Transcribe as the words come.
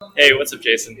Hey, what's up,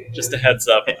 Jason? Just a heads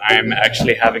up, I'm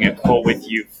actually having a call with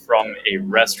you from a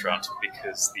restaurant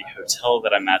because the hotel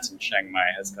that I'm at in Chiang Mai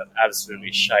has got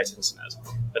absolutely shite internet.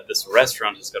 But this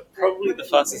restaurant has got probably the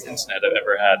fastest internet I've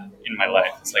ever had in my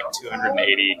life. It's like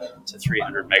 280 to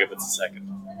 300 megabits a second.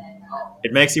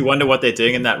 It makes you wonder what they're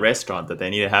doing in that restaurant that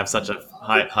they need to have such a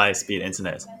high speed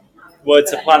internet. Well,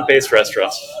 it's a plant-based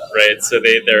restaurant, right? So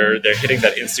they're hitting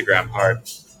that Instagram hard.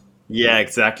 Yeah,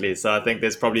 exactly. So I think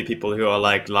there's probably people who are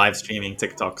like live streaming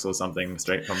TikToks or something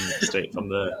straight from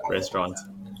the restaurant.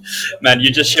 Man, you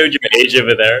just showed your age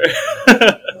over there.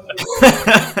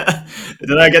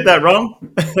 Did I get that wrong?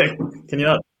 Can you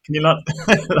not? Can you not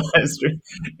live stream?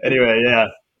 Anyway, yeah.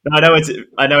 No,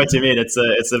 I know what you mean. It's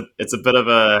a bit of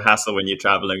a hassle when you're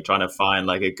traveling, trying to find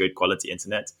like a good quality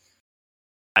internet.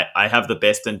 I have the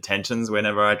best intentions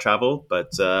whenever I travel,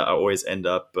 but I always end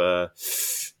up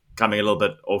coming a little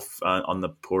bit off on the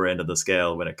poor end of the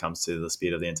scale when it comes to the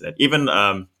speed of the internet. Even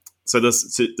so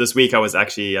this week I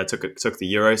took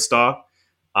the Eurostar.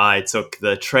 I took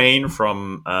the train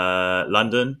from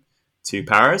London to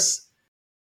Paris,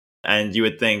 and you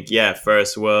would think, yeah,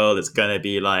 first world, it's gonna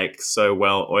be like so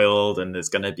well oiled, and it's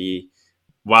gonna be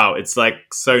wow. It's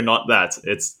like so not that.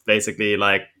 It's basically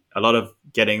like a lot of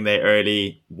getting there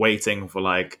early, waiting for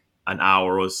like an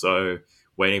hour or so,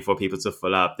 waiting for people to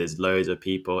fill up. There's loads of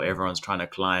people. Everyone's trying to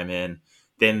climb in.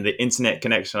 Then the internet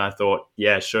connection, I thought,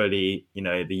 yeah, surely,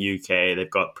 the UK, they've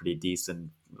got pretty decent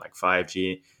like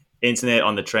 5G. Internet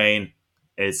on the train,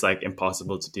 it's like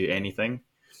impossible to do anything.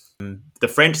 The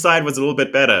French side was a little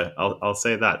bit better. I'll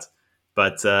say that.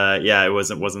 But yeah, it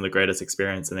wasn't the greatest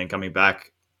experience. And then coming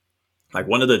back, like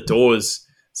one of the doors,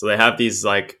 so they have these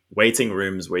like waiting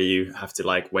rooms where you have to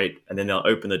like wait, and then they'll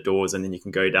open the doors and then you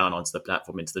can go down onto the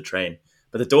platform into the train.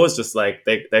 But the doors just like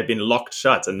they've been locked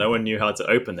shut and no one knew how to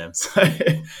open them.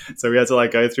 So we had to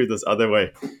like go through this other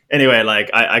way. Anyway, like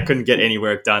I couldn't get any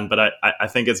work done, but I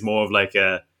think it's more of like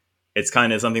it's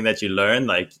kind of something that you learn.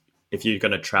 Like if you're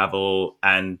going to travel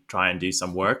and try and do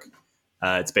some work,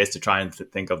 it's best to try and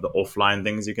think of the offline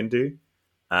things you can do.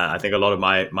 I think a lot of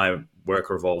my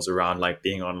work revolves around like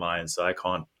being online. So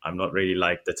I'm not really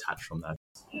like detached from that.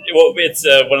 Well, it's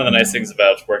one of the nice things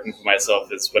about working for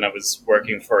myself is when I was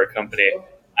working for a company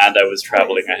and I was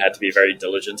traveling, I had to be very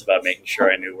diligent about making sure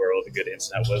I knew where all the good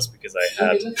internet was because I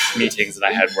had meetings and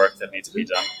I had work that needed to be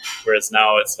done. Whereas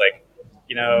now it's like,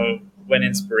 when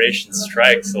inspiration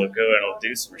strikes, I'll go and I'll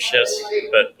do some shit,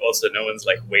 but also no one's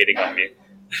like waiting on me.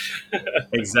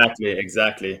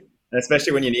 Exactly.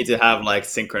 Especially when you need to have like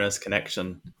synchronous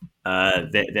connection.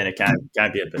 Then it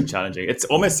can be a bit challenging.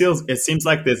 It seems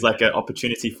like there's like an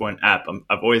opportunity for an app.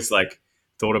 I've always like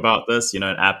thought about this, an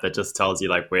app that just tells you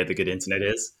like where the good internet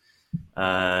is,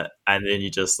 and then you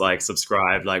just like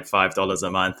subscribe like $5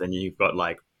 a month, and you've got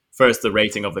like first the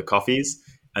rating of the coffees,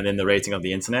 and then the rating of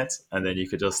the internet, and then you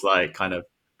could just like kind of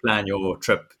plan your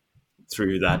trip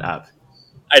through that app.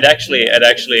 I'd actually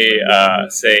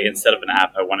say instead of an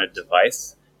app, I want a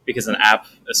device. Because an app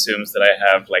assumes that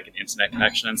I have like an internet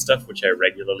connection and stuff, which I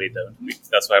regularly don't.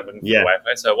 That's why I'm looking for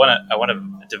Wi-Fi. So I want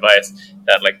a device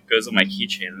that like goes on my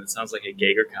keychain and it sounds like a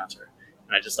Geiger counter,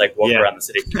 and I just like walk around the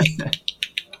city.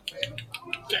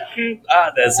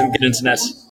 There's some good internet.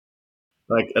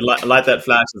 Like a light that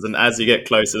flashes, and as you get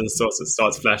closer, it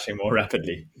starts flashing more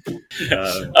rapidly.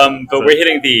 But we're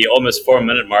hitting the almost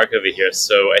 4-minute mark over here,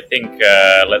 so I think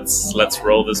let's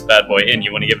roll this bad boy in.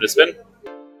 You want to give it a spin?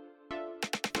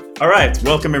 All right,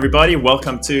 welcome everybody.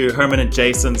 Welcome to Herman and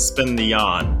Jason Spin the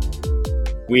Yarn.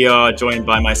 We are joined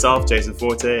by myself, Jason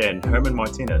Forte, and Herman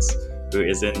Martinez, who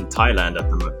is in Thailand at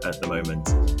the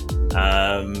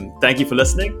moment. Thank you for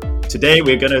listening. Today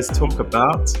we're going to talk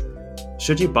about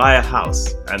should you buy a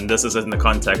house? And this is in the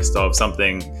context of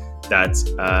something that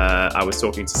I was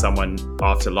talking to someone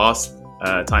after last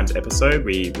time's episode.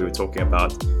 We were talking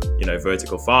about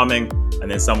vertical farming, and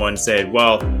then someone said,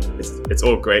 well, it's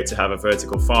all great to have a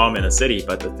vertical farm in a city,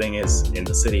 but the thing is, in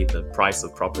the city the price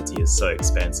of property is so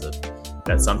expensive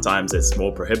that sometimes it's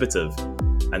more prohibitive,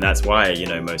 and that's why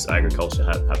most agriculture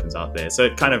happens out there. So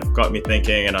it kind of got me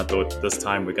thinking, and I thought this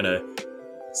time we're gonna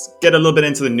get a little bit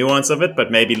into the nuance of it,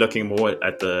 but maybe looking more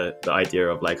at the idea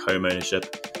of like home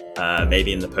ownership,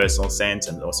 maybe in the personal sense,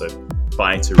 and also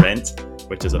buying to rent,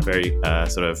 which is a very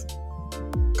sort of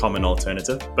common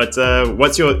alternative. But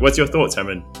what's your thoughts,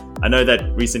 Herman? I know that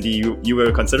recently you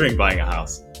were considering buying a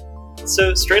house.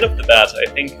 So straight off the bat, I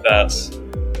think that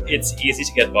it's easy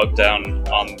to get bogged down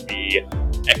on the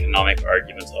economic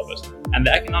argument of it. And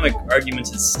the economic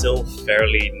argument is still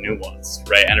fairly nuanced,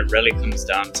 right? And it really comes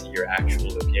down to your actual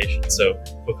location. So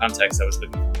for context, I was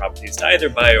looking for properties to either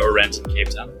buy or rent in Cape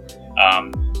Town.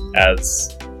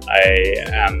 As I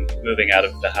am moving out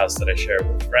of the house that I share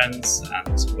with friends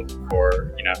and looking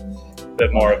for, a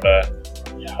bit more of a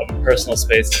personal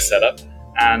space to set up.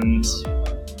 And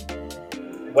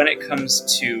when it comes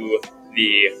to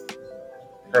the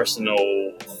personal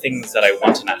things that I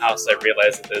want in a house, I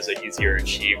realize that those are easier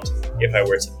achieved if I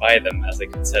were to buy them, as I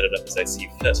could set it up as I see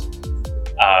fit.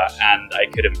 And I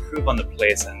could improve on the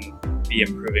place and be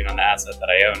improving on the asset that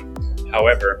I own.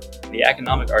 However, the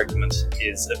economic argument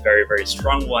is a very, very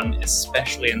strong one,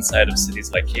 especially inside of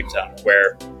cities like Cape Town,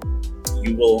 where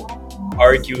you will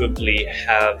arguably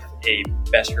have a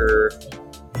better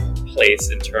place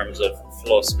in terms of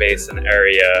floor space and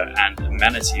area and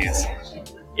amenities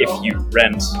if you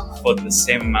rent for the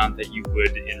same amount that you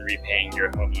would in repaying your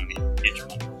home loan each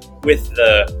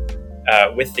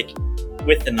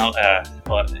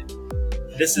month.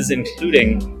 This is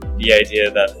including the idea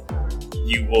that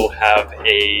you will have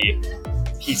you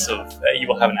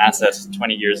will have an asset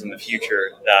 20 years in the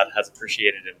future that has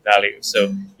appreciated in value. So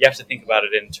you have to think about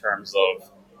it in terms of,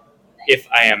 if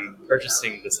I am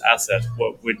purchasing this asset,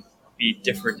 what would be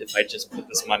different if I just put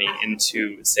this money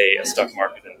into, say, a stock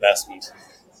market investment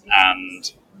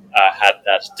and had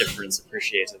that difference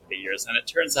appreciated over the years. And it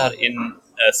turns out in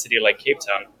a city like Cape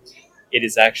Town, it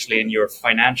is actually in your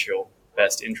financial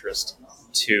best interest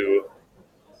to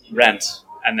rent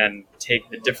and then take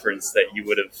the difference that you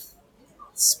would have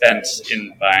spent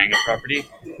in buying a property,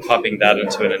 popping that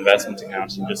into an investment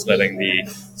account and just letting the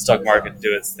stock market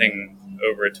do its thing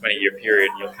over a 20-year period.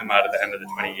 You'll come out at the end of the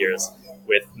 20 years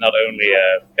with not only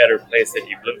a better place that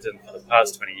you've lived in for the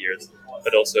past 20 years,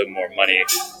 but also more money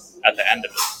at the end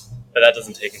of it. But that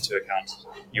doesn't take into account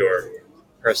your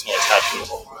personal attachment.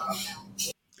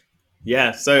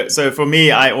 Yeah, so for me,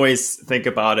 I always think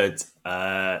about it.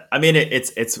 I mean,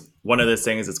 it's one of those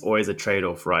things. It's always a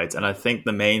trade-off, right? And I think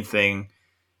the main thing,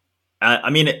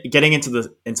 getting into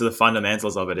the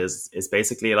fundamentals of it is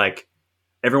basically like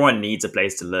everyone needs a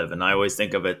place to live, and I always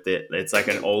think of it that it's like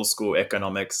an old school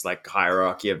economics like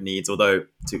hierarchy of needs. Although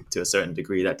to a certain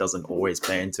degree, that doesn't always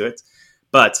play into it.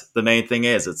 But the main thing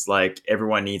is, it's like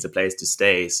everyone needs a place to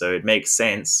stay. So it makes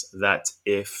sense that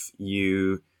if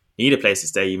you need a place to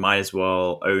stay, you might as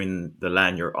well own the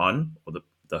land you're on or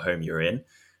the home you're in.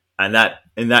 And that,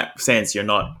 in that sense, you're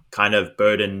not kind of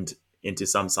burdened into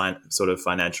some sort of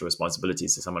financial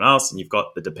responsibilities to someone else. And you've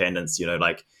got the dependence,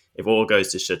 like if all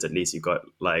goes to shit, at least you've got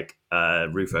like a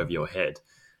roof over your head.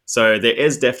 So there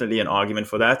is definitely an argument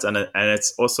for that. And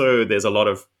it's also, there's a lot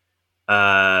of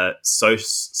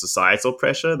societal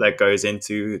pressure that goes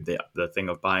into the thing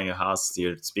of buying a house.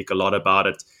 You speak a lot about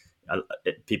it.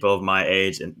 People of my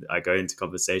age, and I go into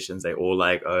conversations, they all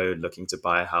like, oh, looking to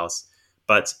buy a house.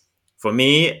 But for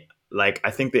me, like,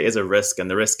 I think there is a risk, and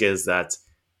the risk is that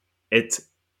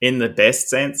in the best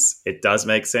sense, it does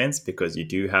make sense because you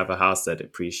do have a house that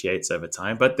appreciates over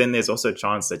time. But then there's also a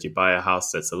chance that you buy a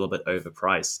house that's a little bit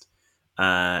overpriced,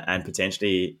 and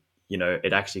potentially,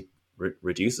 it actually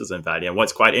reduces in value. And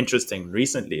what's quite interesting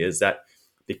recently is that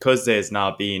because there's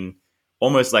now been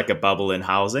almost like a bubble in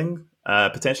housing,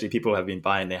 potentially people have been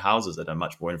buying their houses at a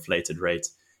much more inflated rate,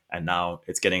 and now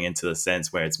it's getting into the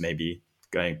sense where it's maybe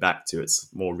going back to its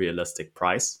more realistic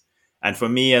price. And for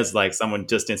me, as like someone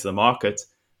just into the market,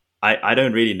 I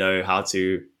don't really know how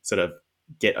to sort of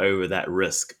get over that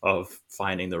risk of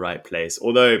finding the right place.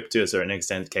 Although to a certain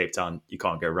extent, Cape Town, you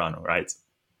can't go wrong, right?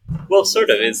 Well,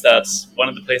 sort of. Is that one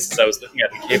of the places I was looking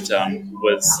at in Cape Town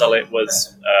was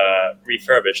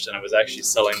refurbished, and it was actually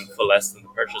selling for less than the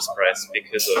purchase price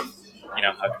because of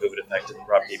how COVID affected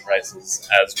property prices,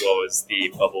 as well as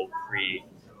the bubble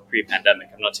pre-pandemic.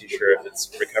 I'm not too sure if it's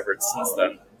recovered since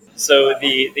then. So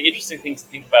the interesting thing to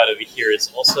think about over here is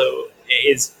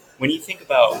when you think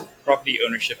about property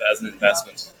ownership as an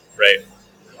investment, right?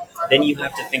 Then you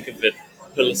have to think of it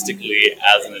holistically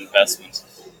as an investment,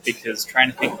 because trying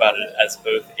to think about it as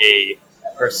both a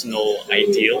personal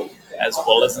ideal as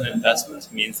well as an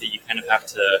investment means that you kind of have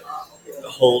to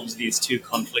hold these two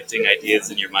conflicting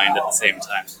ideas in your mind at the same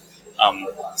time.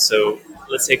 So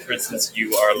let's say, for instance,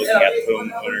 you are looking at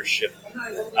home ownership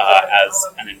as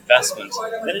an investment,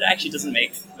 then it actually doesn't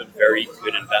make a very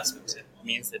good investment. It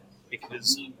means that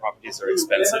because properties are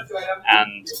expensive,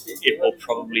 and it will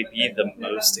probably be the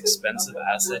most expensive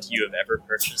asset you have ever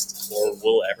purchased or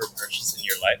will ever purchase in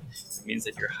your life, it means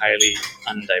that you're highly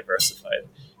undiversified,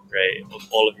 right?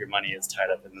 All of your money is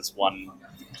tied up in this one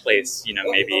place.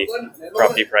 Maybe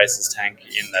property prices tank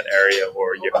in that area,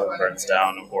 or your home burns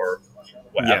down, or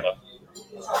whatever.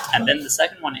 Yeah. And then the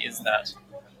second one is that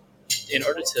in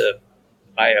order to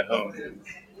buy a home,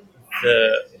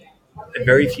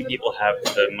 very few people have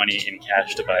the money in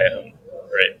cash to buy a home,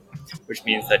 right? which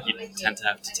means that you tend to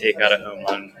have to take out a home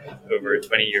loan over a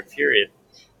 20-year period.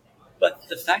 But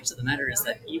the fact of the matter is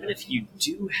that even if you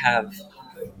do have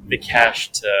the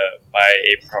cash to buy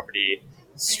a property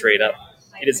straight up,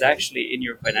 it is actually in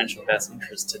your financial best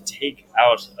interest to take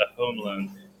out a home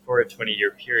loan for a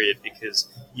 20-year period, because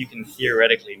you can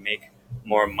theoretically make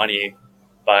more money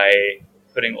by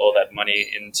putting all that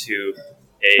money into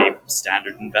a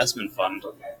standard investment fund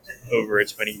over a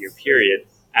 20-year period,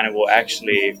 and it will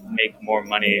actually make more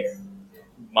money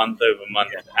month over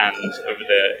month and over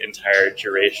the entire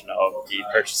duration of the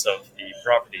purchase of the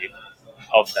property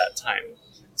of that time.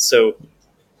 So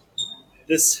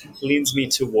this leads me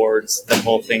towards the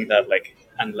whole thing that, like,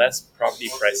 unless property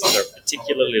prices are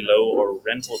particularly low or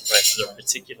rental prices are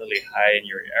particularly high in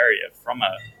your area from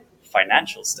a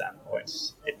financial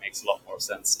standpoint, it makes a lot more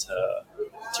sense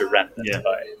to rent than to Yeah.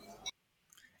 buy.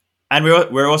 And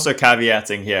we're also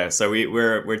caveating here. So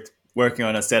we're working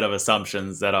on a set of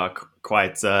assumptions that are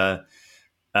quite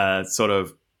sort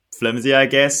of flimsy, I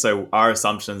guess. So our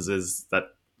assumptions is that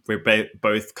we're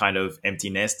both kind of empty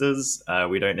nesters.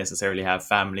 We don't necessarily have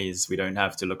families. We don't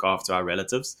have to look after our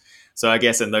relatives. So I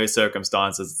guess in those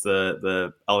circumstances,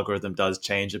 the algorithm does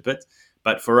change a bit.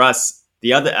 But for us,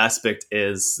 the other aspect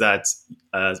is that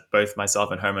both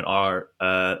myself and Herman are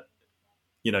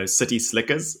city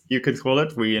slickers, you could call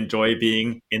it. We enjoy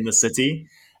being in the city.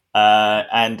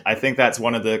 And I think that's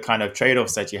one of the kind of trade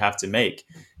offs that you have to make,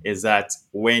 is that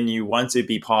when you want to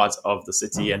be part of the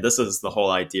city, and this is the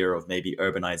whole idea of maybe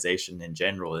urbanization in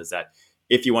general, is that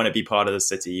if you want to be part of the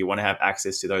city, you want to have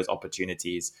access to those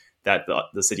opportunities that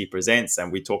the city presents.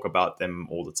 And we talk about them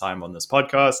all the time on this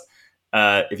podcast.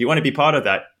 If you want to be part of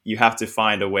that, you have to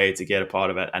find a way to get a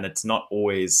part of it. And it's not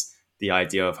always the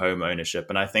idea of home ownership.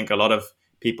 And I think a lot of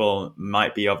people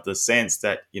might be of the sense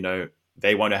that,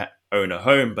 they want to own a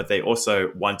home, but they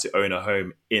also want to own a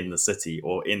home in the city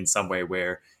or in somewhere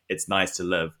where it's nice to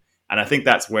live. And I think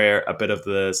that's where a bit of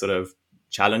the sort of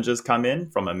challenges come in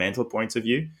from a mental point of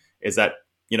view, is that,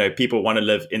 people want to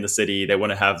live in the city. They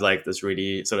want to have like this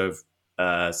really sort of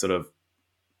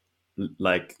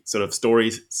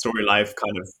story life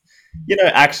kind of,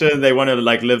 action. They want to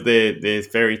like live the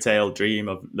fairy tale dream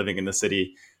of living in the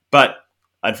city. But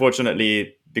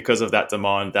unfortunately, because of that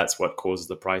demand, that's what causes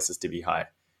the prices to be high.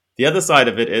 The other side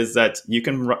of it is that you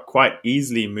can quite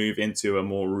easily move into a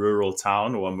more rural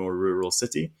town or a more rural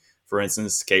city. For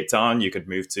instance, Cape Town, you could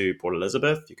move to Port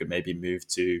Elizabeth. You could maybe move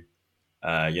to,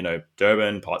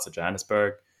 Durban, parts of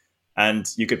Johannesburg, and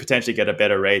you could potentially get a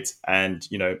better rate and,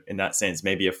 in that sense,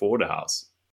 maybe afford a house.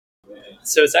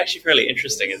 So it's actually fairly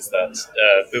interesting is that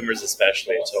boomers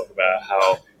especially talk about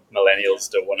how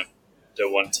millennials don't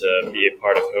want to be a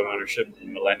part of home ownership.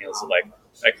 Millennials are like,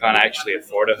 I can't actually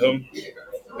afford a home.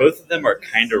 Both of them are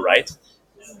kind of right.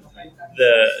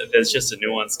 There's just a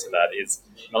nuance to that. Is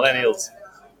millennials,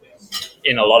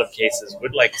 in a lot of cases,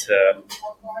 would like to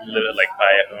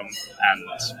buy a home and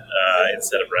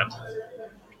instead of rent.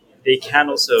 They can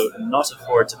also not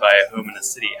afford to buy a home in a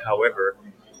city. However,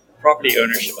 property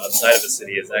ownership outside of a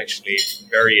city is actually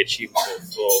very achievable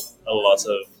for a lot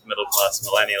of middle class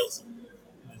millennials.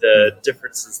 The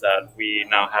difference is that we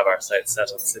now have our sights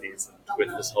set on cities with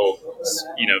this whole,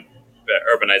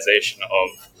 urbanization of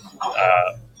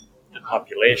the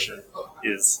population.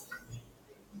 Is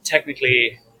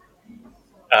technically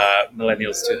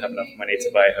millennials do have enough money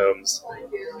to buy homes.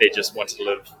 They just want to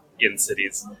live in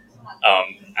cities,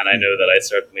 and I know that I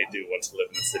certainly do want to live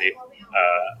in the city.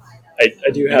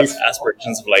 I do have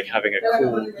aspirations of like having a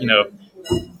cool,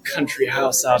 country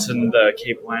house out in the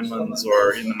Cape Winelands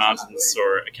or in the mountains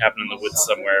or a cabin in the woods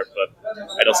somewhere, but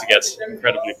I'd also get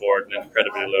incredibly bored and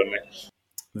incredibly lonely.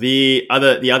 The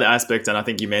other aspect, and I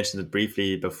think you mentioned it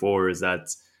briefly before, is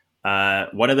that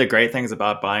one of the great things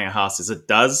about buying a house is it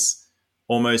does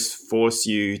almost force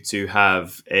you to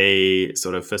have a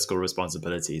sort of fiscal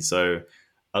responsibility. So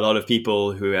a lot of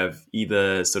people who have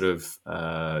either sort of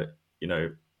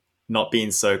not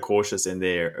being so cautious in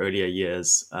their earlier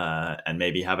years and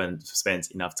maybe haven't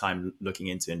spent enough time looking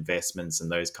into investments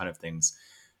and those kind of things.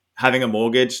 Having a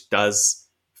mortgage does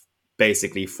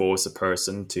basically force a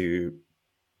person to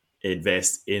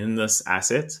invest in this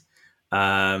asset.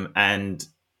 And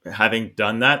having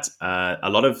done that, a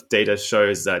lot of data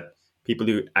shows that people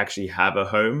who actually have a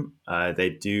home,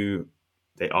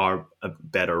 they are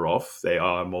better off, they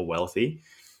are more wealthy.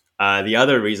 The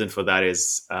other reason for that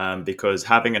is because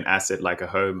having an asset like a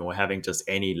home or having just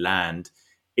any land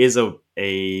is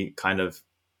a kind of,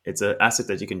 it's an asset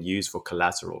that you can use for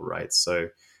collateral, right? So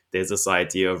there's this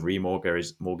idea of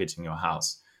remortgaging your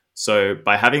house. So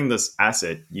by having this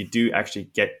asset, you do actually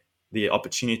get the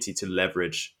opportunity to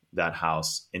leverage that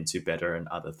house into better and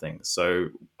other things. So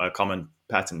a common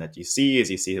pattern that you see is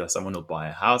you see that someone will buy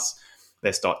a house,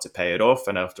 they start to pay it off,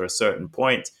 and after a certain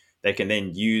point, they can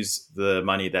then use the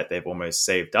money that they've almost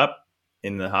saved up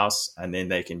in the house, and then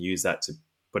they can use that to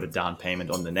put a down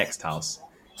payment on the next house.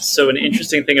 So an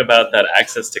interesting thing about that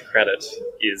access to credit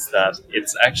is that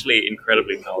it's actually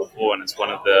incredibly powerful, and it's one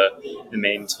of the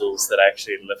main tools that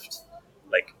actually lift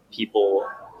like people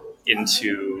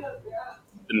into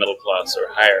the middle class or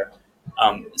higher.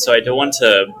 So I don't want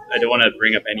to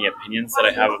bring up any opinions that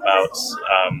I have about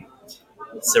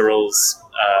Cyril's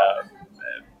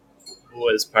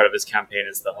was part of his campaign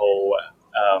is the whole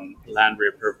land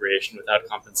reappropriation without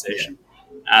compensation,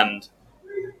 and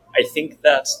I think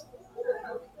that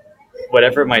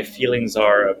whatever my feelings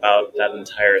are about that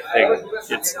entire thing,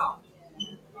 it's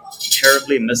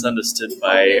terribly misunderstood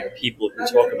by people who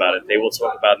talk about it. They will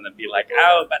talk about it and be like,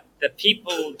 "Oh, but the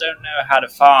people don't know how to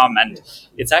farm," and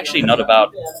it's actually not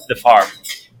about the farm.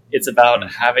 It's about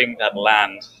having that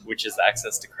land, which is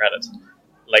access to credit.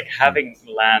 Like having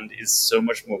land is so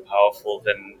much more powerful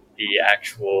than the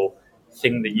actual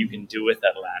thing that you can do with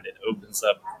that land. It opens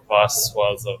up vast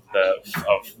swaths of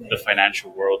the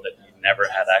financial world that you never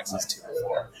had access to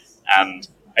before, and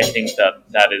I think that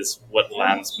that is what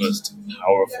land's most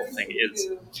powerful thing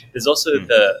is. There's also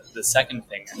the second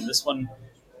thing, and this one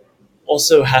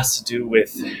also has to do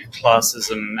with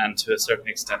classism and to a certain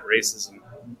extent racism,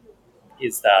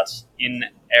 is that in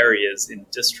areas, in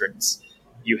districts,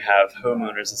 you have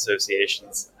homeowners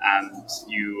associations, and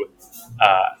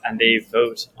they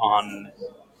vote on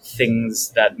things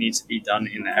that need to be done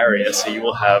in the area. So you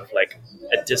will have like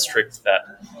a district that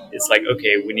is like,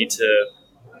 okay, we need to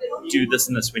do this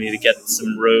and this. We need to get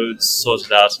some roads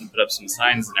sorted out and put up some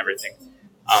signs and everything.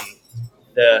 Um,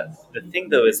 the thing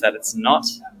though is that it's not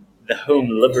the Home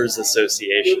Livers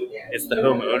Association; it's the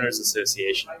Homeowners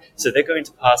Association. So they're going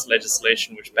to pass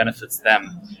legislation which benefits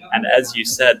them. And as you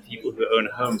said, people who own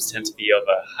homes tend to be of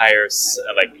a higher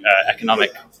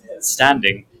economic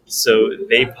standing. So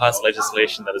they pass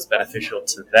legislation that is beneficial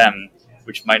to them,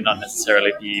 which might not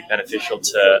necessarily be beneficial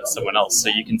to someone else. So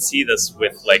you can see this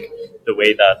with like the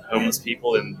way that homeless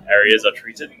people in areas are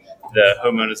treated. The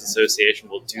homeowners association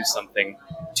will do something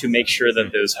to make sure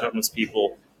that those homeless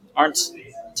people aren't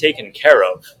taken care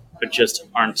of, but just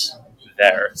aren't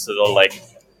there. So they'll like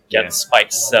get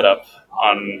spikes set up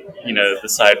on the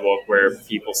sidewalk where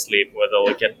people sleep, or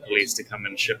they'll get police to come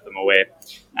and ship them away.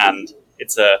 And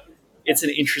it's an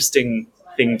interesting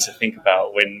thing to think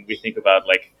about when we think about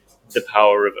like the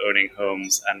power of owning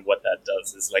homes, and what that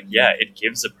does is like, yeah, it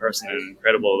gives a person an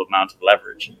incredible amount of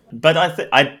leverage. But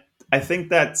I think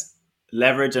that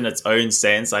leverage in its own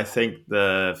sense. I think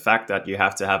the fact that you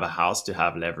have to have a house to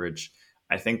have leverage,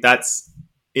 I think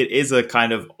it is a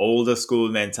kind of older school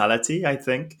mentality. I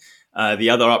think the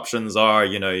other options are,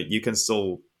 you can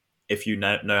still, if you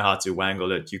know how to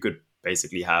wangle it, you could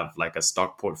basically have like a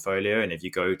stock portfolio. And if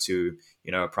you go to,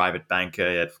 a private banker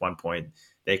at one point,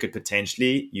 they could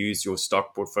potentially use your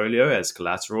stock portfolio as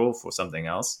collateral for something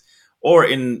else. Or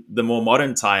in the more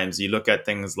modern times, you look at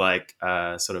things like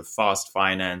sort of fast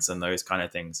finance and those kind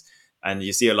of things. And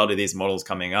you see a lot of these models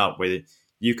coming up where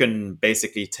you can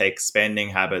basically take spending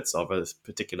habits of a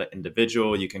particular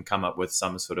individual. You can come up with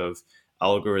some sort of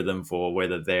algorithm for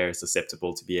whether they're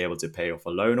susceptible to be able to pay off a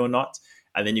loan or not.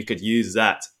 And then you could use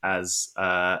that as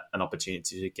an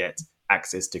opportunity to get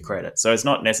access to credit. So it's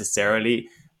not necessarily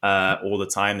all the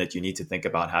time that you need to think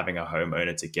about having a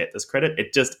homeowner to get this credit.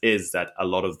 It just is that a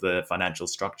lot of the financial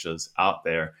structures out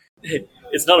there.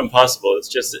 It's not impossible. It's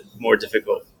just more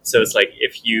difficult. So it's like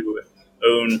if you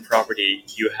own property,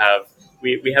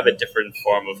 we have a different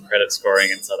form of credit scoring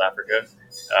in South Africa.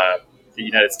 The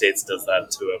United States does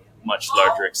that to a much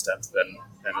larger extent than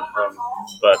at home,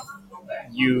 but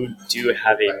you do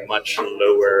have a much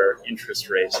lower interest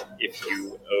rate if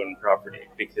you own property,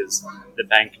 because the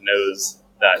bank knows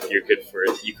that you're good for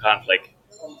it. You can't like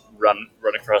run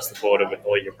across the border with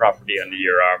all your property under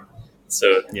your arm.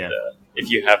 So if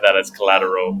you have that as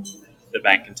collateral, the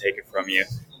bank can take it from you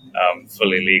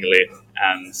fully legally.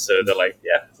 And so they're like,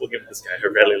 yeah, we'll give this guy a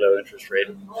really low interest rate.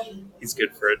 He's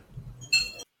good for it.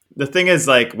 The thing is,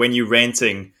 like when you're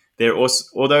renting, there also,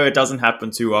 although it doesn't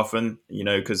happen too often,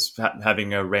 because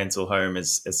having a rental home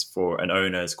is for an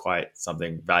owner is quite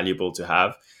something valuable to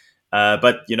have.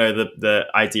 But the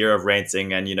idea of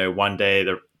renting, and one day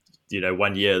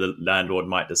one year the landlord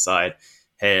might decide,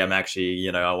 hey, I'm actually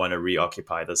I want to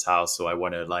reoccupy this house, or I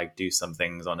want to like do some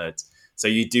things on it. So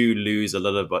you do lose a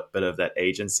little bit of that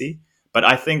agency. But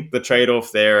I think the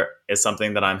trade-off there is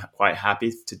something that I'm quite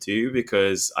happy to do,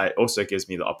 because it also gives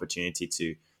me the opportunity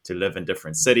to to live in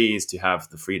different cities, to have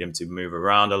the freedom to move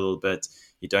around a little bit.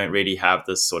 You don't really have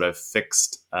this sort of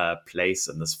fixed place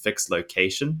and this fixed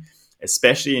location,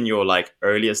 especially in your like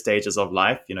earlier stages of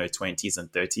life, 20s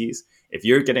and 30s. If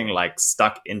you're getting like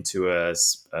stuck into a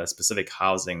specific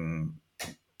housing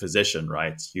position,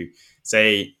 right? You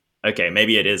say, okay,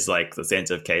 maybe it is like the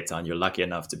center of Cape Town. You're lucky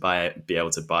enough to be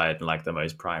able to buy it in like the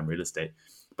most prime real estate.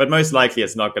 But most likely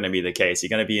it's not going to be the case. You're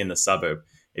going to be in the suburb.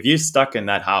 If you're stuck in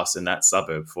that house in that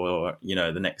suburb for,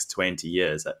 the next 20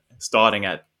 years, starting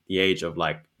at the age of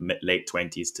like late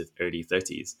 20s to early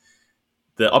 30s,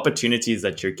 the opportunities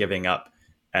that you're giving up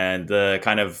and the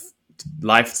kind of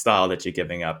lifestyle that you're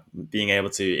giving up, being able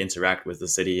to interact with the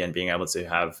city and being able to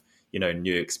have,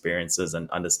 new experiences and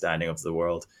understanding of the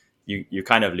world, you're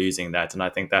kind of losing that. And I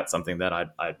think that's something that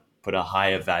I'd put a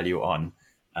higher value on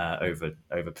over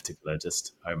particular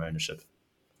just home ownership.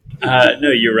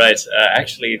 No, you're right.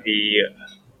 Actually,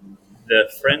 the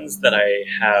friends that I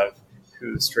have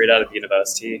who straight out of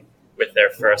university with their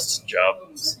first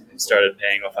jobs started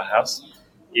paying off a house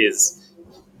is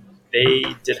they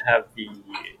did have the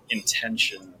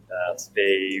intention that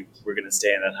they were going to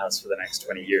stay in that house for the next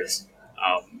 20 years.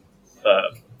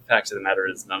 But the fact of the matter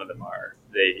is, none of them are.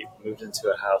 They moved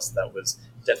into a house that was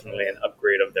definitely an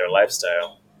upgrade of their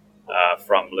lifestyle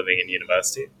from living in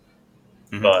university.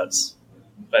 Mm-hmm. But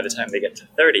by the time they get to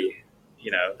 30,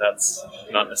 that's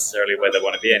not necessarily where they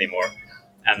want to be anymore.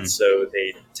 And so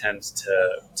they tend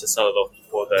to sell it off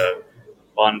before the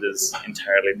bond is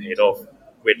entirely paid off,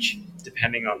 which,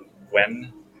 depending on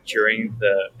when during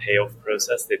the payoff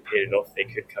process they paid it off, they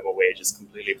could come away just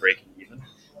completely breaking even,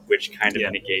 which kind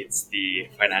of negates the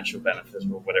financial benefit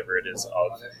or whatever it is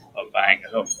of buying a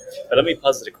home. But let me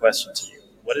posit a question to you.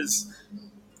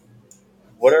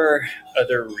 What are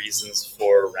other reasons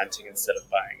for renting instead of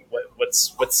buying?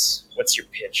 What's your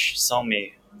pitch? Sell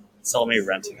me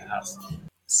renting a house.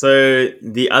 So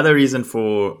the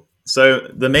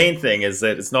main thing is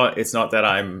that it's not that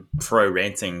I'm pro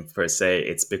renting per se.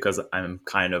 It's because I'm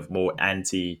kind of more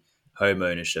anti home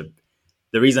ownership.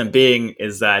 The reason being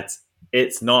is that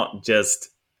it's not just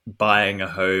buying a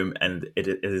home and it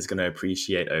is going to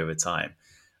appreciate over time.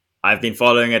 I've been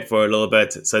following it for a little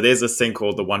bit. So there's this thing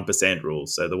called the 1% rule.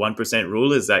 So the 1%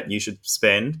 rule is that you should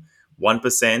spend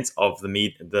 1% of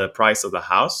the price of the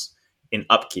house in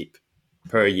upkeep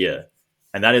per year.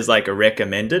 And that is like a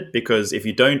recommended, because if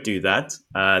you don't do that,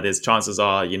 there's chances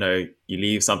are, you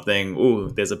leave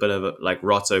something, there's a bit of like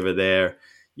rot over there.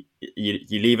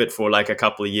 You leave it for like a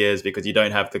couple of years because you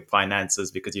don't have the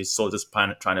finances, because you're still just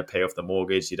trying to pay off the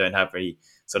mortgage. You don't have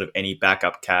any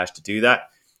backup cash to do that.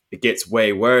 It gets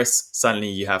way worse. Suddenly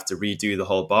you have to redo the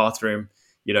whole bathroom.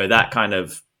 That kind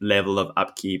of level of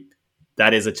upkeep,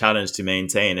 that is a challenge to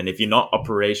maintain. And if you're not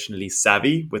operationally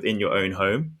savvy within your own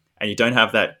home and you don't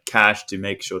have that cash to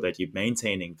make sure that you're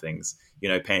maintaining things,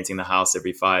 painting the house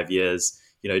every 5 years,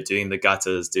 doing the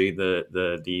gutters, doing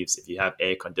the leaves, if you have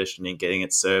air conditioning, getting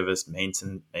it serviced,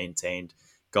 maintained,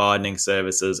 gardening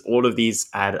services, all of these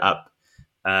add up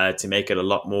to make it a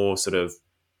lot more sort of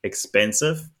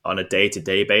expensive on a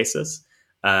day-to-day basis,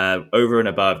 over and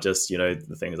above just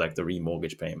the things like the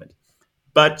remortgage payment.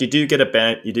 But you do get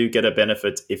a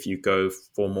benefit if you go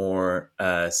for more,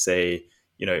 say,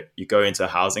 you go into a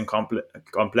housing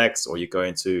complex, or you go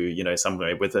into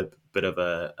somewhere with a bit of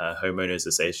a homeowners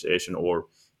association or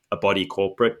a body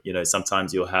corporate.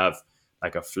 Sometimes you'll have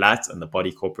like a flat and the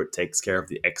body corporate takes care of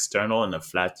the external, and the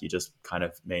flat you just kind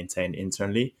of maintain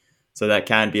internally. So that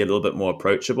can be a little bit more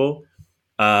approachable.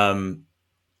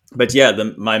 But yeah,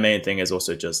 my main thing is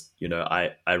also just,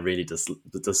 I really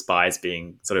despise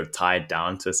being sort of tied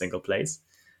down to a single place.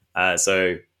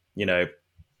 So,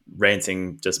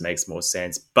 renting just makes more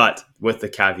sense, but with the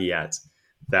caveat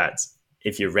that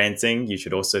if you're renting, you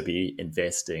should also be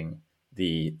investing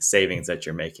the savings that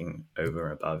you're making over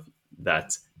and above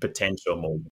that potential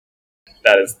mortgage.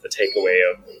 That is the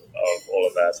takeaway of all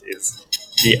of that. Is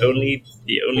the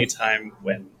only time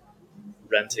when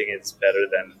renting is better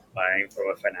than buying from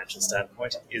a financial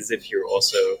standpoint is if you're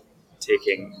also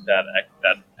taking that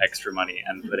extra money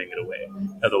and putting it away.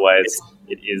 Otherwise,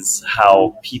 it is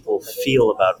how people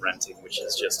feel about renting, which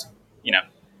is just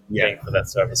paying for that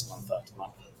service month after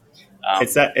month.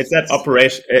 It's that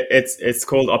operation. It's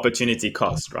called opportunity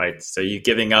cost, right? So you're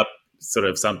giving up sort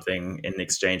of something in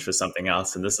exchange for something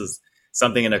else, and this is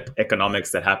something in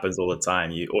economics that happens all the time.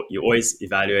 You always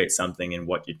evaluate something in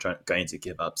what you're going to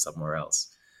give up somewhere else.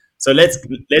 So let's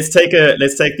take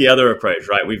the other approach,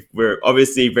 right? We're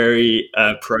obviously very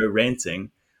pro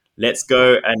renting. Let's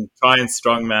go and try and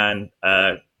strongman,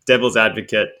 devil's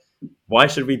advocate. Why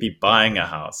should we be buying a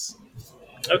house?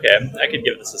 Okay, I could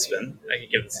give this a spin. I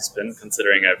could give this a spin,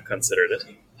 considering I've considered it.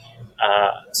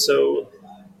 So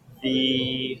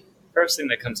the first thing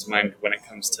that comes to mind when it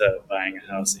comes to buying a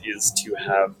house is to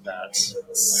have that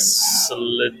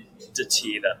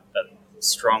solidity, that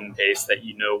strong base that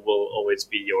you know will always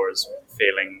be yours,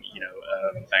 failing,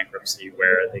 bankruptcy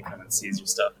where they come and seize your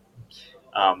stuff.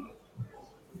 Um,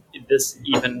 this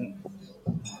even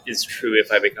is true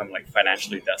if I become like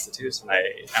financially destitute and I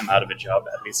am out of a job.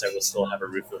 At least I will still have a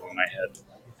roof over my head,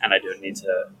 and I don't need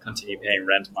to continue paying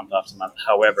rent month after month.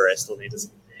 However, I still need to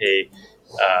pay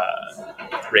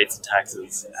rates and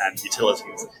taxes and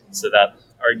utilities. So that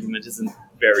argument isn't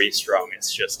very strong.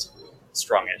 It's just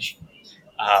strongish.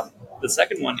 The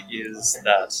second one is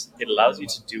that it allows you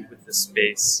to do with the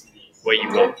space what you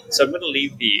want. So I'm going to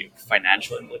leave the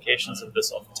financial implications of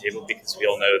this off the table because we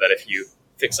all know that if you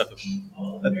fix up a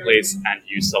place and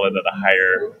you sell it at a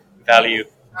higher value,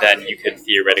 then you could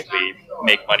theoretically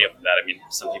make money off of that. I mean,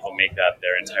 some people make that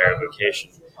their entire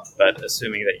vocation. But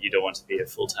assuming that you don't want to be a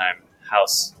full time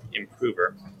house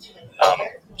improver, um,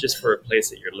 just for a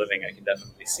place that you're living, I can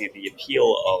definitely see the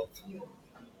appeal of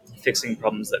fixing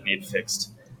problems that need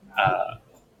fixed, uh,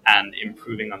 and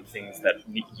improving on things that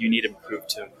you need improved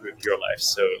to improve your life.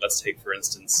 So let's take, for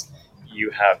instance, you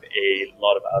have a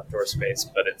lot of outdoor space,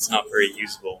 but it's not very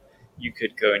usable. You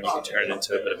could go and you could turn it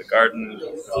into a bit of a garden,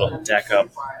 put a little deck up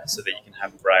so that you can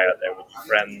have a braai out there with your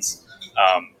friends.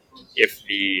 If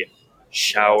the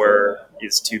shower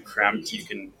is too cramped, you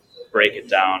can break it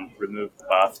down, remove the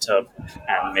bathtub,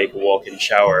 and make a walk-in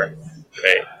shower,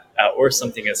 right? Or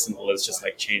something as simple as just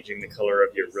like changing the color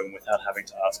of your room without having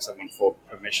to ask someone for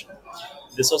permission.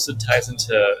 This also ties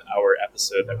into our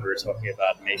episode that we were talking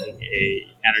about making a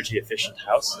energy efficient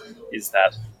house. Is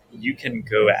that you can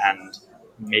go and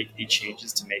make the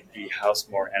changes to make the house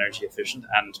more energy efficient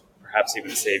and perhaps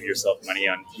even save yourself money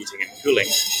on heating and cooling,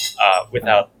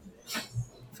 without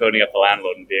phoning up the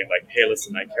landlord and being like, "Hey,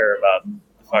 listen, I care about the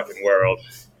fucking world.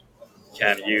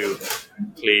 Can you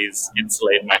please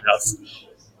insulate my house?"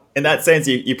 In that sense,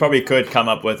 you probably could come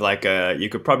up with you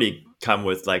could probably come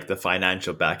with like the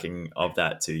financial backing of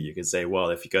that too. You could say, well,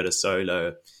 if you go to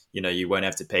solar, you won't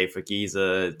have to pay for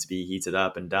geyser to be heated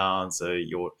up and down, so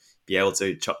you'll be able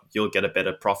to you'll get a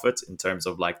better profit in terms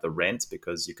of like the rent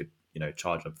because you could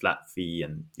charge a flat fee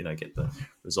and get the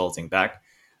resulting back.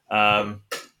 Um,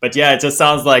 but yeah, it just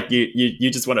sounds like you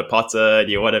just want to potter and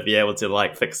you want to be able to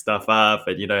like fix stuff up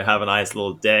and have a nice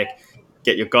little deck,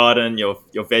 get your garden, your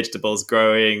vegetables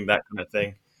growing, that kind of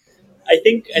thing. I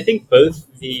think both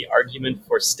the argument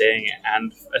for staying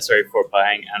and for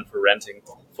buying and for renting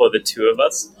for the two of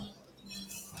us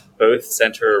both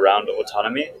center around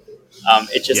autonomy.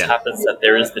 It just Yeah, happens that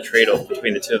there is the trade off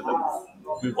between the two of them.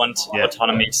 We want yeah,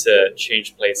 autonomy to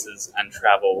change places and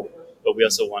travel, but we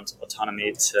also want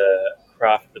autonomy to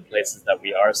craft the places that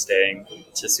we are staying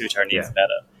to suit our needs yeah.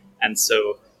 better. And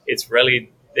so it's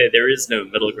really, there is no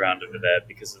middle ground over there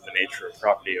because of the nature of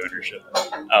property ownership.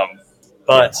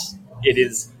 But it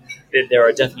is, there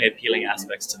are definitely appealing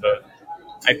aspects to both.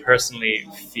 I personally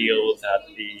feel that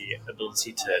the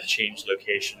ability to change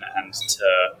location and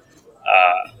to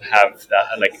have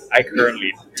that, like, I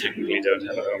currently technically don't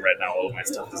have a home right now. All of my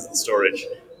stuff is in storage,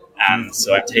 Mm. and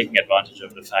so I'm taking advantage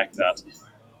of the fact that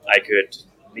I could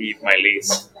leave my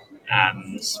lease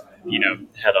and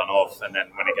head on off, and then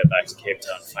when I get back to Cape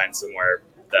Town, find somewhere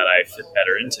that I fit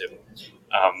better into.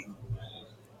 Um,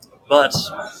 but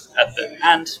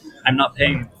I'm not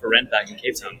paying for rent back in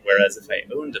Cape Town. Whereas if I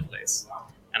owned a place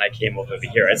and I came over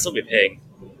here, I'd still be paying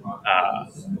uh,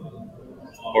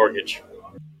 mortgage.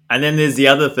 And then there's the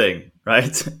other thing,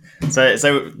 right? So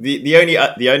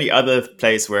the only other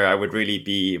place where I would really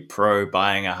be pro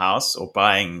buying a house or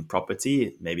buying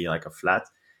property, maybe like a flat,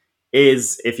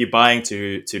 is if you're buying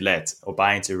to let or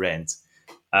buying to rent.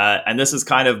 And this is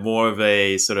kind of more of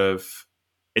a sort of,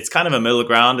 it's kind of a middle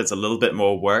ground. It's a little bit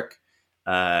more work.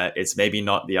 It's maybe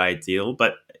not the ideal,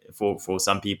 but for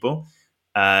some people,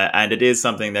 and it is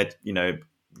something that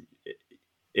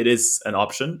it is an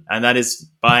option, and that is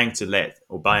buying to let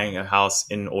or buying a house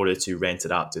in order to rent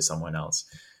it out to someone else.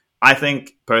 I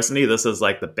think personally, this is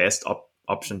like the best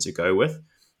option to go with,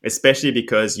 especially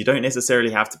because you don't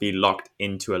necessarily have to be locked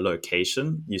into a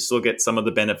location. You still get some of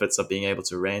the benefits of being able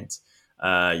to rent.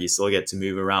 You still get to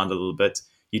move around a little bit.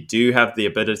 You do have the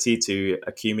ability to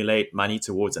accumulate money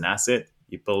towards an asset.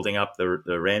 You're building up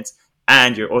the rent,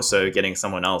 and you're also getting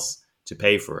someone else to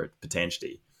pay for it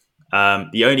potentially.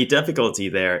 The only difficulty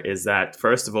there is that,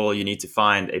 first of all, you need to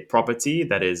find a property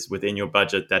that is within your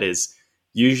budget that is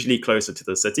usually closer to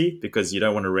the city because you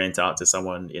don't want to rent out to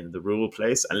someone in the rural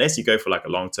place unless you go for like a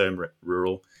long term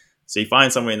rural So you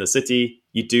find somewhere in the city.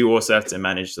 You do also have to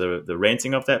manage the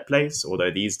renting of that place.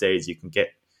 Although these days you can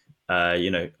get,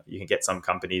 you can get some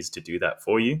companies to do that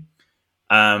for you.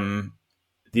 Um,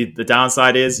 the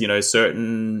downside is,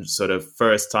 certain sort of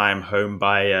first time home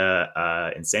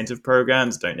buyer incentive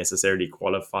programs don't necessarily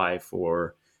qualify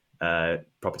for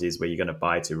properties where you're going to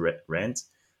buy to rent.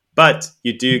 But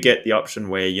you do get the option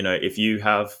where, if you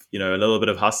have, a little bit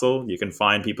of hustle, you can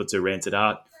find people to rent it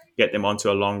out, get them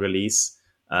onto a longer lease.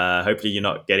 Hopefully you're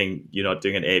not doing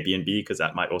an Airbnb, because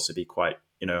that might also be quite,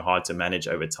 hard to manage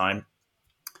over time.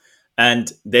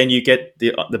 And then you get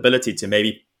the ability to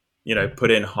maybe put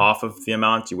in half of the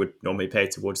amount you would normally pay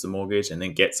towards the mortgage, and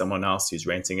then get someone else who's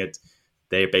renting it.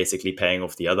 They're basically paying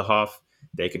off the other half.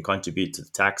 They can contribute to the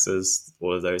taxes,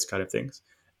 all of those kind of things.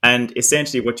 And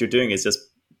essentially what you're doing is just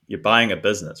you're buying a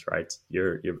business, right?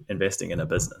 You're investing in a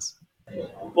business.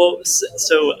 Well,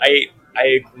 so I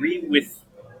agree with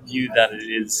you that it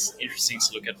is interesting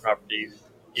to look at property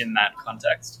in that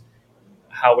context.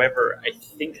 However, I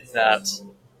think that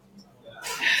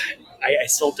I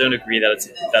still don't agree that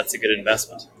that's a good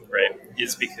investment, right?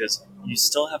 Is because you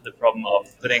still have the problem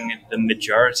of putting the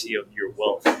majority of your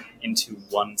wealth into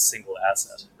one single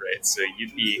asset, right? So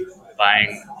you'd be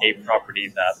buying a property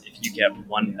that if you get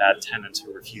one bad tenant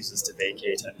who refuses to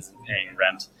vacate and isn't paying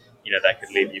rent, that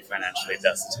could leave you financially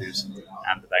destitute,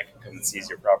 and the bank can come and seize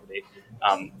your property.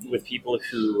 With people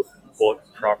who bought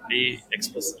property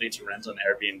explicitly to rent on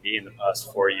Airbnb in the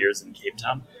past 4 years in Cape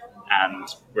Town, and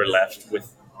were left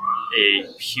with a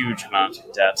huge amount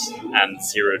of debt and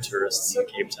zero tourists in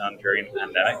Cape Town during the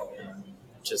pandemic,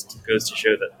 just goes to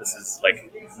show that this is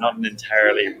like not an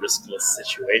entirely riskless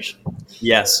situation.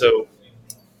 Yeah. So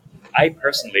I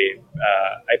personally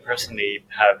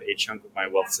have a chunk of my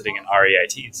wealth sitting in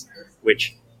REITs,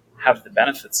 which have the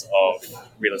benefits of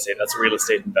real estate. That's a real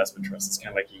estate investment trust. It's kind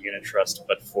of like a unit trust,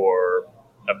 but for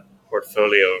a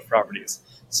portfolio of properties.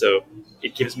 So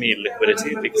it gives me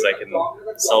liquidity because I can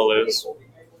sell those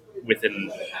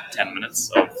within 10 minutes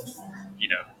of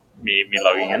me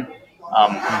logging in.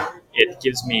 It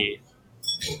gives me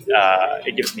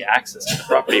access to the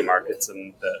property markets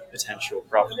and the potential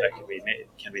profit that can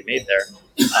be made there.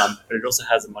 But it also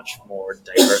has a much more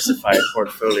diversified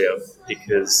portfolio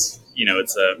because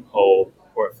it's a whole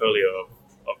portfolio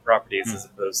of properties as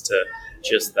opposed to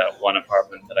just that one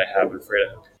apartment that I have in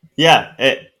Fredo. Yeah,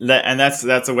 and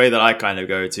that's a way that I kind of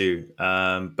go too.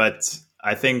 But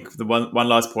I think the one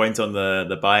last point on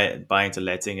the buying to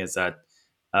letting is that,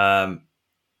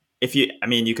 if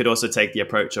you could also take the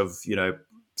approach of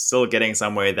still getting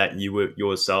somewhere that you would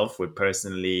yourself would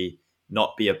personally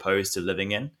not be opposed to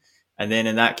living in, and then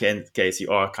in that case you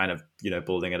are kind of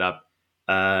building it up.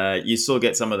 You still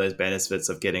get some of those benefits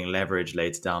of getting leverage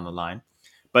later down the line.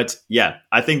 But yeah,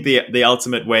 I think the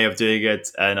ultimate way of doing it,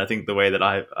 and I think the way that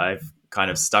I've kind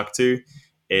of stuck to,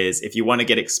 is if you want to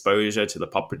get exposure to the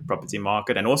property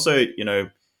market, and also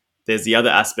there's the other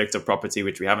aspect of property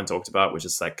which we haven't talked about, which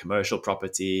is like commercial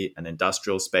property and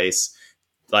industrial space.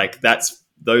 Like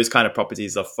those kind of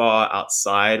properties are far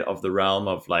outside of the realm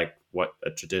of like what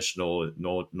a traditional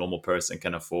normal person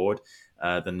can afford,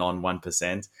 the non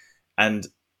 1%. And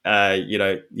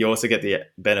you also get the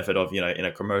benefit of in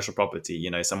a commercial property,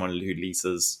 someone who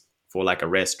leases for like a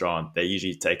restaurant, they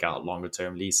usually take out longer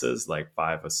term leases, like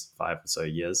five or so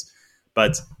years.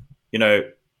 But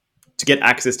to get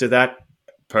access to that,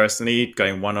 personally,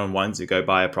 going one on one to go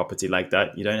buy a property like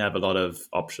that, you don't have a lot of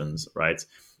options, right?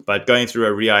 But going through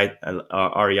a REIT, and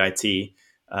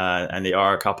there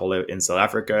are a couple in South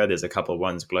Africa, there's a couple of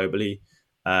ones globally.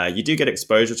 You do get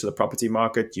exposure to the property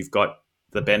market. You've got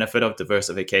the benefit of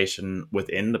diversification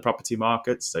within the property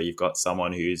market. So you've got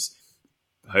someone who's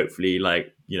hopefully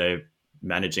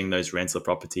managing those rental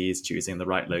properties, choosing the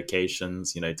right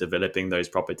locations, developing those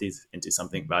properties into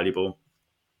something valuable.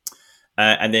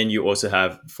 And then you also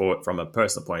have, from a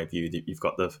personal point of view, you've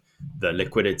got the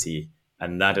liquidity,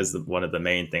 and that is one of the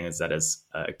main things that is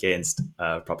against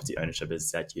property ownership,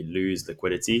 is that you lose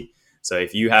liquidity. So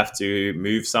if you have to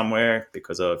move somewhere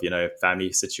because of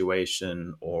family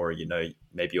situation, or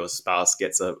maybe your spouse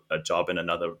gets a job in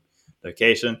another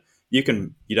location, you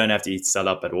don't have to sell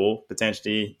up at all.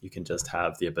 Potentially, you can just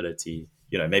have the ability.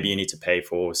 Maybe you need to pay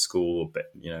for school, but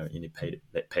you need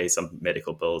to pay some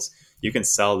medical bills. You can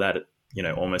sell that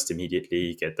almost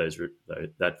immediately, get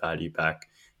that value back,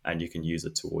 and you can use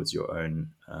it towards your own.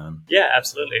 Yeah,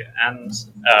 absolutely. And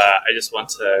I just want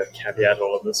to caveat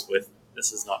all of this with,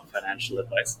 this is not financial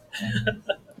advice.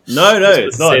 No, no, We're supposed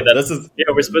it's to say not. that. This is Yeah,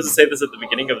 we're supposed to say this at the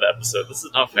beginning of the episode. This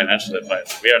is not financial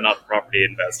advice. We are not property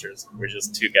investors. We're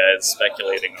just two guys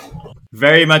speculating.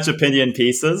 very much opinion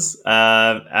pieces,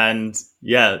 and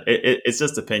yeah, it's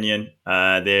just opinion.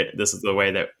 This is the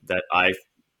way that I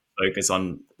focus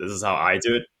on. This is how I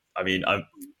do it. I mean, I'm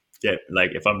yeah,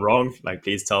 like if I'm wrong, like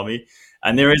please tell me.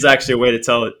 And there is actually a way to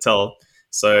tell.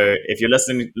 So if you're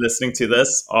listening to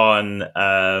this on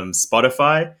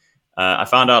Spotify, I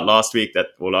found out last week that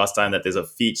or last time that there's a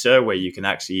feature where you can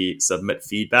actually submit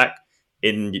feedback.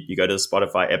 You go to the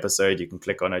Spotify episode, you can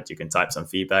click on it, you can type some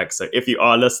feedback. So if you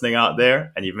are listening out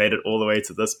there and you've made it all the way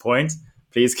to this point,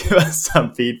 please give us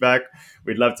some feedback.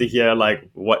 We'd love to hear like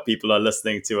what people are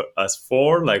listening to us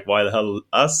for, like why the hell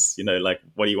us, like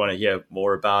what do you want to hear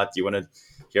more about? Do you want to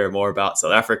hear more about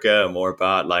South Africa, or more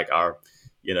about like our,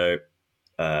 you know,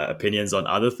 opinions on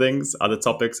other things, other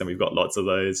topics, and we've got lots of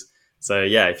those. So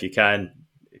yeah, if you can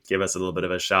give us a little bit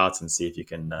of a shout and see if you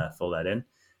can fill that in.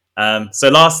 So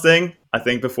last thing, I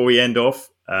think before we end off,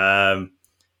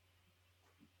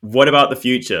 what about the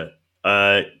future?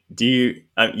 Do you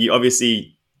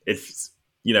obviously if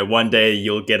one day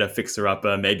you'll get a fixer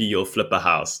upper, maybe you'll flip a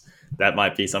house. That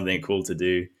might be something cool to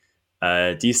do.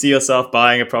 Do you see yourself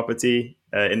buying a property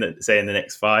in the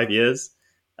next 5 years?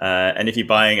 And if you're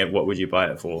buying it, what would you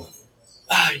buy it for?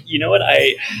 You know what?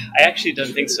 I actually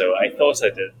don't think so. I thought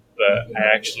I did, but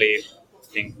I actually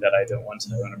think that I don't want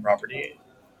to own a property.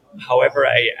 However,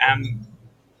 I am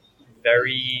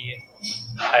very.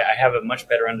 I have a much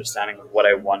better understanding of what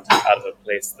I want out of a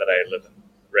place that I live in,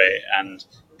 right? And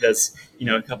there's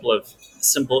a couple of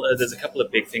there's a couple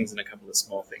of big things and a couple of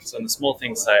small things. So on the small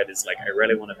thing side is like I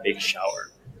really want a big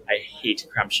shower. I hate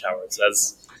cramped showers.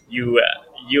 As you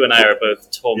and I are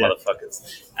both tall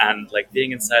motherfuckers, and like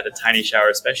being inside a tiny shower,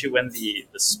 especially when the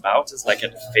spout is like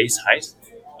at face height.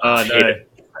 Oh no.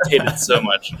 I hate it so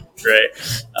much, right?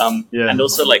 And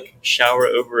also, like, shower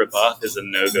over a bath is a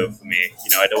no-go for me.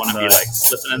 I don't want to be, like,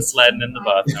 slipping and sliding in the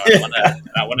bath. No,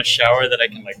 I want a shower that I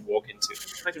can, like, walk into.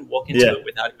 If I can walk into it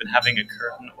without even having a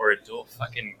curtain or a door,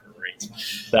 fucking great.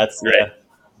 That's right.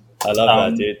 I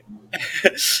love that, dude.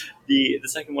 The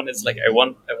second one is, like, I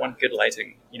want good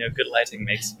lighting. Good lighting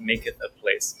maketh a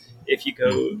place. If you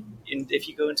go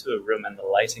into a room and the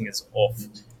lighting is off,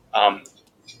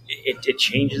 it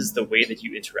changes the way that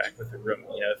you interact with the room.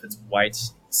 If it's white,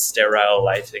 sterile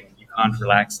lighting, you can't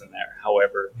relax in there.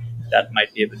 However, that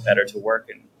might be a bit better to work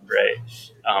in, right?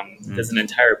 There's an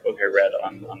entire book I read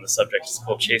on the subject. It's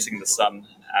called Chasing the Sun,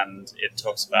 and it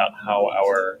talks about how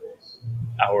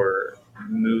our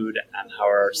mood and how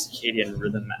our circadian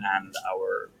rhythm and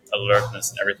our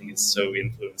alertness and everything is so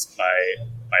influenced by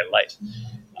light.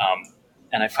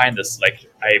 And I find this, like,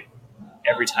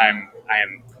 every time I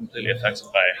am completely affected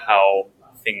by how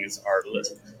things are lit.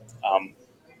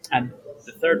 And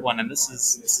the third one, and this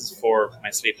is for my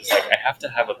sleep, is like I have to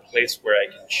have a place where I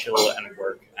can chill and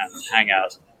work and hang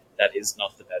out that is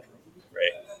not the bedroom,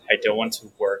 right? I don't want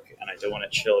to work and I don't want to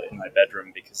chill in my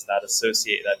bedroom because that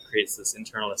creates this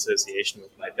internal association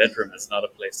with my bedroom as not a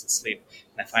place to sleep.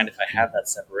 And I find if I have that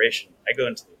separation, I go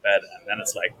into the bed and then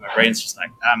it's like my brain's just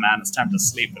like, man, it's time to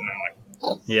sleep, and I'm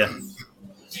like, yeah.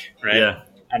 Right. Yeah.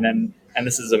 And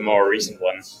this is a more recent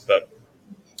one, but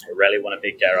I really want a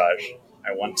big garage.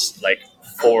 I want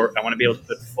to be able to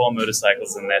put 4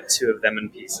 motorcycles in there, 2 of them in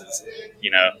pieces,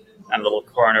 and a little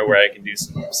corner where I can do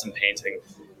some painting.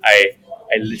 I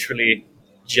literally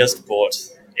just bought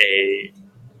a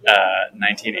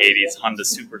 1980s Honda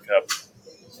Super Cub.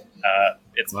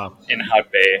 It's in Hout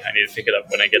Bay. I need to pick it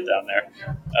up when I get down there.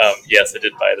 Yes, I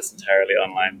did buy this entirely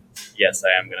online. Yes,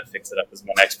 I am going to fix it up as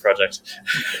my next project.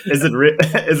 Is it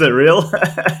Is it real?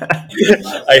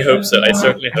 I hope so. I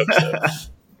certainly hope so.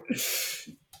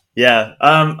 Yeah.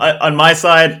 On my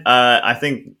side, I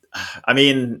think, I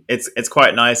mean, it's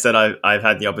quite nice that I've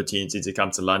had the opportunity to come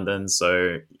to London.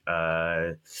 So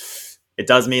it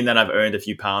does mean that I've earned a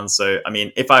few pounds. So, I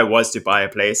mean, if I was to buy a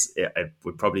place, it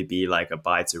would probably be like a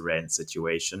buy to rent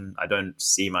situation. I don't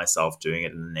see myself doing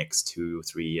it in the next 2 or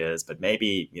 3 years, but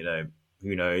maybe,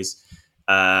 who knows?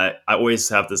 I always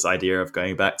have this idea of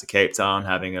going back to Cape Town,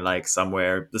 having like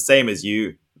somewhere the same as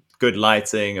you, good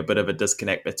lighting, a bit of a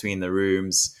disconnect between the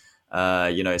rooms,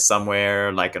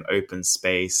 somewhere like an open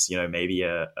space, maybe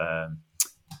a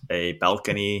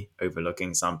balcony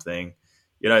overlooking something,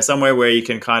 somewhere where you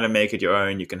can kind of make it your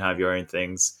own. You can have your own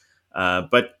things.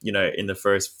 But, in the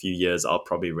first few years, I'll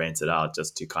probably rent it out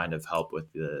just to kind of help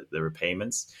with the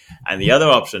repayments. And the other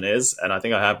option is, and I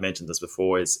think I have mentioned this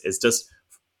before, is just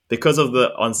because of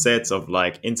the onset of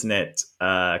like internet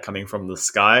coming from the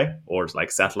sky or like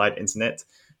satellite internet,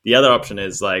 The other option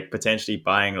is like potentially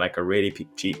buying like a really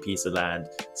cheap piece of land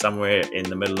somewhere in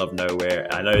the middle of nowhere.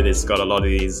 I know there's got a lot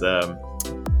of these. You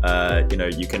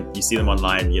see them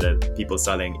online. People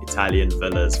selling Italian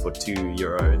villas for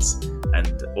 €2,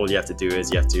 and all you have to do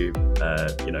is you have to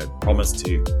promise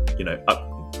to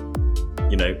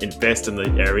invest in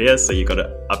the area. So you got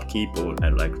to upkeep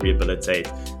and like rehabilitate,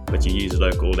 but you use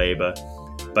local labor.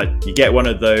 But you get one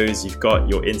of those. You've got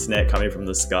your internet coming from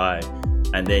the sky,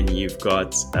 and then you've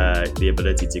got the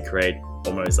ability to create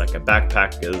almost like a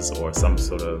backpackers or some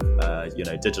sort of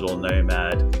digital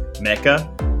nomad mecca,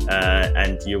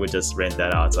 and you would just rent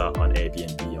that out on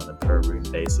Airbnb on a per room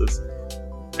basis.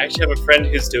 I actually have a friend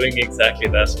who's doing exactly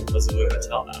that in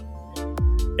KwaZulu-Natal now.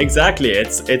 Exactly,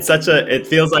 it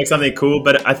feels like something cool,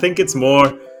 but I think it's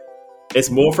more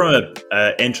from a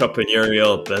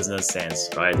entrepreneurial business sense,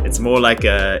 right? It's more like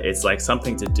it's like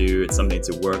something to do. It's something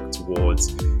to work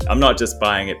towards. I'm not just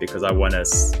buying it because I want to,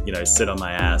 sit on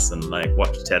my ass and like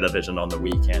watch television on the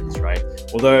weekends, right?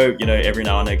 Although, every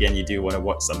now and again you do want to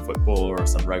watch some football or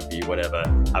some rugby, whatever,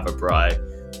 have a braai.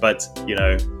 But,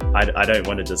 I don't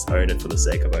want to just own it for the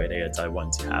sake of owning it. I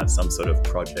want to have some sort of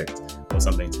project or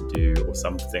something to do or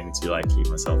something to like keep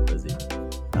myself busy.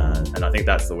 And I think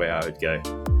that's the way I would go.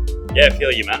 Yeah, I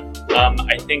feel you, man.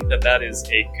 I think that is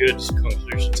a good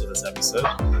conclusion to this episode.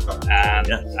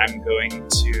 And I'm going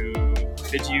to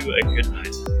bid you a good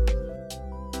night.